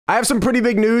I have some pretty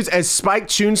big news as Spike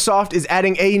Chunsoft is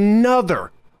adding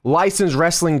another licensed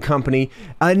wrestling company,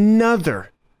 another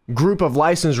group of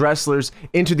licensed wrestlers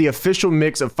into the official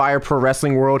mix of Fire Pro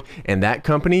Wrestling World, and that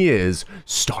company is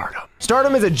Stardom.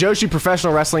 Stardom is a Joshi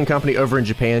professional wrestling company over in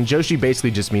Japan. Joshi basically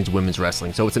just means women's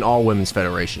wrestling, so it's an all-women's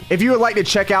federation. If you would like to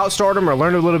check out Stardom or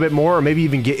learn a little bit more, or maybe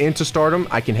even get into Stardom,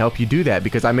 I can help you do that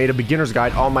because I made a beginner's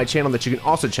guide on my channel that you can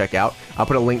also check out. I'll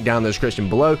put a link down in the description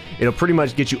below. It'll pretty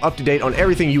much get you up to date on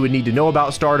everything you would need to know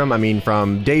about Stardom. I mean,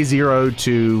 from day 0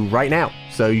 to right now.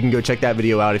 So you can go check that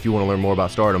video out if you want to learn more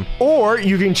about Stardom. Or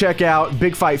you can check out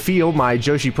Big Fight Field, my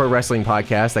Joshi Pro Wrestling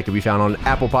podcast that can be found on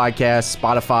Apple Podcasts,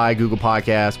 Spotify, Google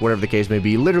Podcasts, whatever the case may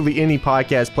be. Literally any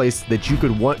podcast place that you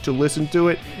could want to listen to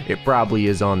it, it probably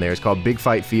is on there. It's called Big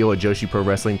Fight Field, a Joshi Pro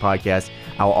Wrestling podcast.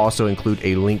 I'll also include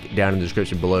a link down in the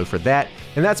description below for that.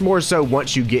 And that's more so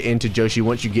once you get into Joshi,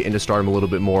 once you get into Stardom a little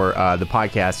bit more, the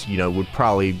podcast, you know, would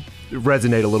probably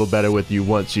resonate a little better with you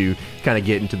once you kind of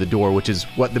get into the door, which is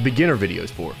what the beginner video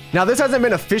is for. Now, this hasn't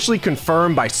been officially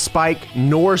confirmed by Spike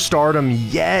nor Stardom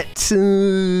yet,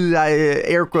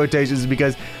 air quotations,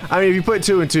 because I mean, if you put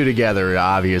 2 and 2 together,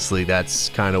 obviously that's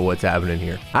kind of what's happening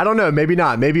here. I don't know, maybe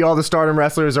not. Maybe all the Stardom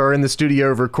wrestlers are in the studio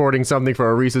recording something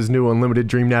for Arisa's new Unlimited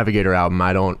Dream Navigator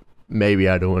album. Maybe,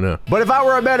 I don't know. But if I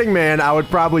were a betting man, I would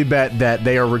probably bet that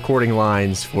they are recording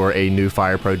lines for a new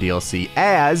Fire Pro DLC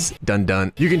as, dun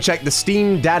dun. You can check the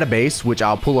Steam database, which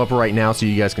I'll pull up right now so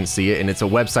you guys can see it. And it's a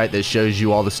website that shows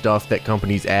you all the stuff that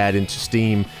companies add into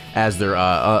Steam as they're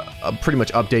pretty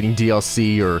much updating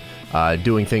DLC or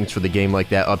doing things for the game like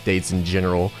that, updates in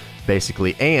general,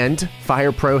 basically. And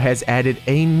Fire Pro has added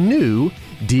a new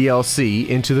DLC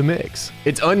into the mix.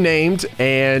 It's unnamed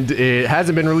and it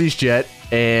hasn't been released yet.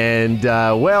 And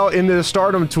well, in the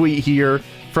Stardom tweet here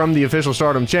from the official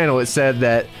Stardom channel, it said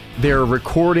that they're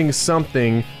recording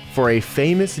something for a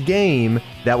famous game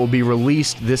that will be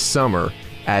released this summer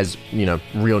as, you know,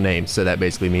 real names. So that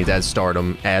basically means as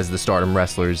Stardom, as the Stardom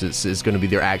wrestlers, it's going to be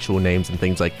their actual names and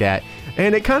things like that.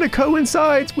 And it kind of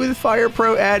coincides with Fire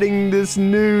Pro adding this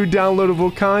new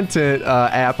downloadable content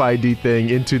app ID thing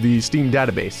into the Steam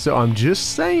database. So I'm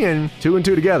just saying, 2 and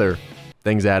 2 together,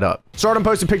 things add up. Stardom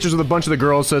posted pictures with a bunch of the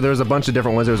girls, so there's a bunch of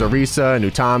different ones. There was Arisa and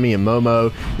Utami and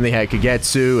Momo, and they had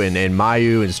Kagetsu and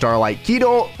Mayu and Starlight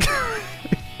Kido.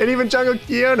 And even Jungle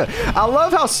Kiona. I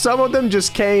love how some of them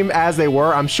just came as they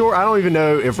were. I'm sure, I don't even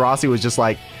know if Rossi was just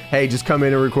like, hey, just come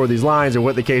in and record these lines or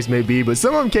what the case may be, but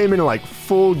some of them came in like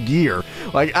full gear.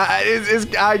 Like,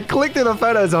 I clicked in the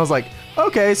photos and I was like,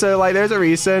 okay, so like there's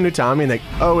Arisa and Utami and like,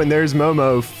 oh, and there's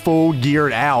Momo full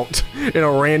geared out in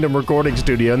a random recording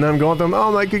studio. And then I'm going through them,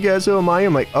 oh my god, so am I?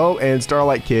 I'm like, oh, and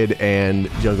Starlight Kid and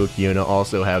Jungle Kiona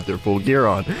also have their full gear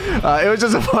on. It was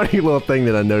just a funny little thing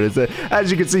that I noticed.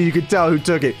 As you can see, you could tell who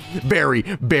took it very,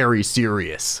 very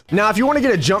serious. Now, if you want to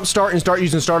get a jump start and start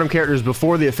using Stardom characters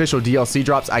before the official DLC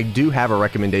drops, I do have a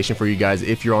recommendation for you guys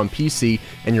if you're on PC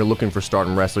and you're looking for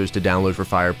Stardom wrestlers to download for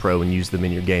Fire Pro and use them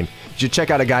in your game. You should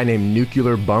check out a guy named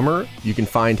Nuclear Bummer. You can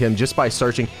find him just by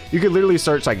searching. You could literally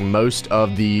search like most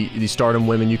of the Stardom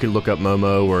women. You could look up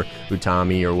Momo or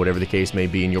Utami or whatever the case may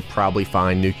be, and you'll probably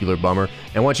find Nuclear Bummer.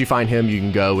 And once you find him, you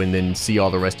can go and then see all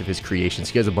the rest of his creations.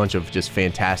 He has a bunch of just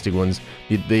fantastic ones.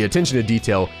 The attention to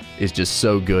detail is just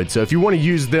so good. So if you want to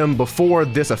use them before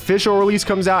this official release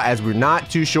comes out, as we're not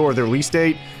too sure of the release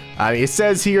date, it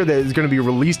says here that it's going to be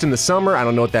released in the summer. I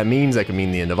don't know what that means. That could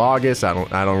mean the end of August. I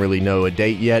don't really know a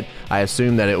date yet. I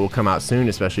assume that it will come out soon,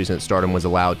 especially since Stardom was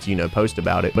allowed to, you know, post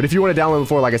about it. But if you want to download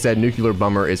before, like I said, Nuclear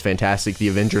Bummer is fantastic. The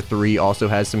Avenger 3 also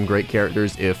has some great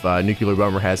characters. If Nuclear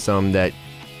Bummer has some that,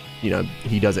 you know,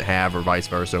 he doesn't have, or vice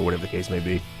versa, or whatever the case may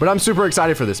be. But I'm super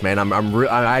excited for this, man.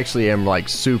 I actually am like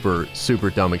super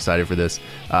dumb excited for this.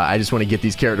 I just want to get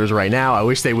these characters right now. I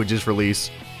wish they would just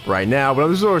release right now, but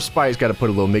I'm sure Spike's got to put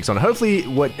a little mix on it. Hopefully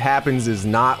what happens is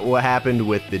not what happened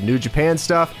with the New Japan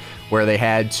stuff, where they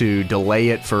had to delay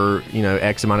it for, you know,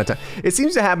 X amount of time. It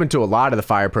seems to happen to a lot of the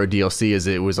Fire Pro DLC, is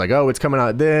it was like, oh, it's coming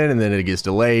out then, and then it gets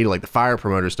delayed. Like the Fire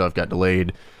Promoter stuff got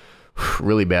delayed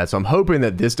really bad. So I'm hoping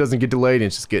that this doesn't get delayed and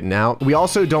it's just getting out. We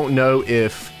also don't know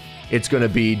if it's going to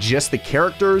be just the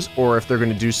characters or if they're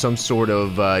going to do some sort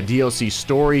of DLC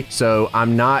story. So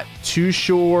I'm not too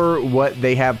sure what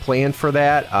they have planned for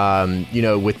that. You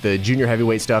know, with the junior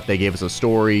heavyweight stuff, they gave us a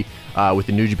story. With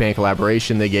the New Japan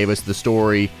collaboration, they gave us the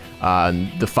story.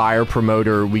 The Fire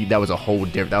Promoter, that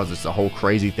was just a whole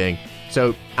crazy thing.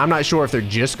 So I'm not sure if they're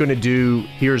just going to do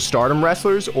here's Stardom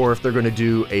wrestlers or if they're going to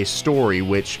do a story,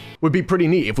 which would be pretty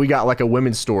neat if we got like a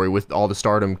women's story with all the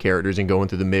Stardom characters and going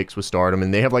through the mix with Stardom.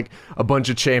 And they have like a bunch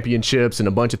of championships and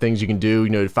a bunch of things you can do, you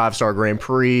know, the 5-star Grand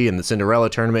Prix and the Cinderella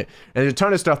tournament. And there's a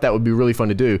ton of stuff that would be really fun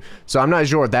to do. So I'm not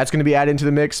sure if that's going to be added into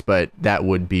the mix, but that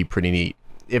would be pretty neat.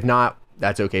 If not,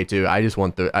 that's okay too. I just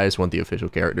want the official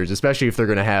characters, especially if they're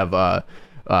going to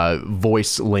have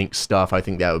voice link stuff. I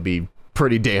think that would be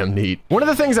pretty damn neat. One of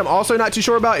the things I'm also not too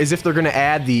sure about is if they're going to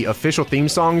add the official theme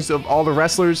songs of all the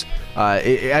wrestlers.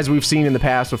 As we've seen in the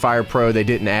past with Fire Pro, they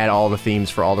didn't add all the themes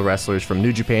for all the wrestlers from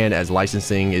New Japan, as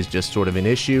licensing is just sort of an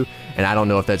issue. And I don't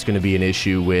know if that's going to be an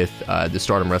issue with the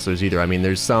Stardom wrestlers either. I mean,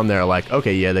 there's some that are like,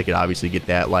 okay, yeah, they could obviously get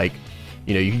that. Like,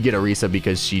 you know, you could get Arisa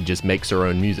because she just makes her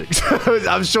own music.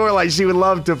 I'm sure like she would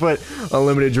love to put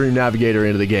Unlimited Dream Navigator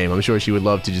into the game. I'm sure she would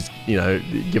love to just, you know,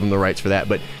 give them the rights for that.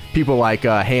 But people like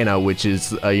Hannah, which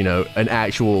is, you know, an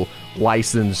actual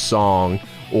licensed song,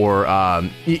 or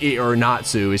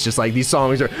Natsu, it's just like these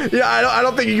songs are, yeah, I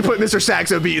don't think you can put Mr.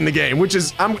 Saxo Beat in the game, which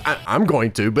is, I'm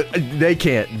going to, but they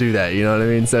can't do that, you know what I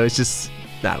mean? So it's just,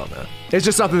 I don't know. It's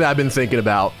just something that I've been thinking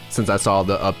about since I saw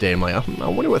the update. I'm like, I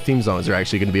wonder what theme songs they're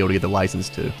actually going to be able to get the license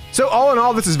to. So all in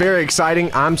all, this is very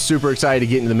exciting. I'm super excited to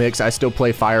get into the mix. I still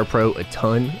play Fire Pro a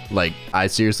ton. Like, I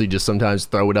seriously just sometimes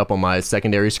throw it up on my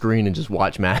secondary screen and just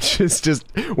watch matches. Just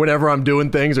whenever I'm doing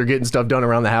things or getting stuff done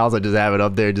around the house, I just have it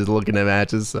up there just looking at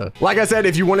matches. So, like I said,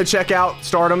 if you want to check out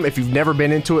Stardom, if you've never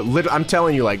been into it, I'm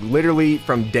telling you, like literally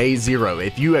from day zero,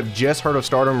 if you have just heard of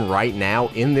Stardom right now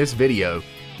in this video,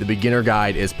 the beginner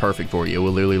guide is perfect for you. It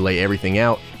will literally lay everything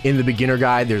out. In the beginner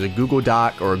guide, there's a Google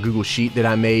Doc or a Google Sheet that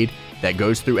I made that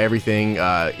goes through everything,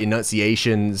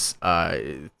 enunciations,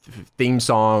 theme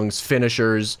songs,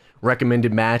 finishers,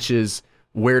 recommended matches,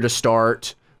 where to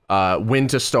start, when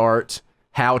to start,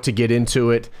 how to get into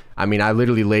it. I mean, I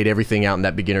literally laid everything out in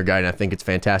that beginner guide, and I think it's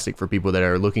fantastic for people that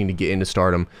are looking to get into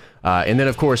Stardom. And then,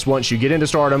 of course, once you get into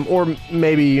Stardom, or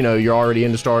maybe, you know, you're already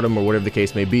into Stardom, or whatever the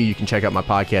case may be, you can check out my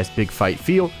podcast, Big Fight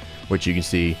Feel, which you can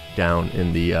see down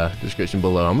in the description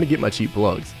below. I'm going to get my cheap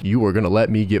plugs. You are going to let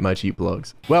me get my cheap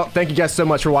plugs. Well, thank you guys so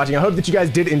much for watching. I hope that you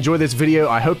guys did enjoy this video.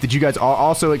 I hope that you guys are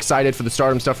also excited for the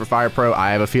Stardom stuff for Fire Pro.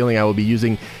 I have a feeling I will be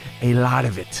using a lot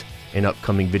of it in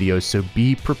upcoming videos, so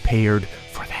be prepared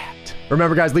for that.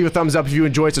 Remember, guys, leave a thumbs up if you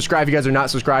enjoyed. Subscribe if you guys are not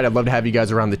subscribed. I'd love to have you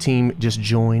guys around the team. Just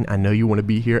join. I know you want to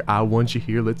be here. I want you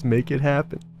here. Let's make it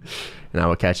happen. And I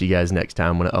will catch you guys next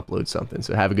time when I upload something.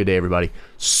 So have a good day, everybody.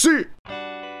 See ya!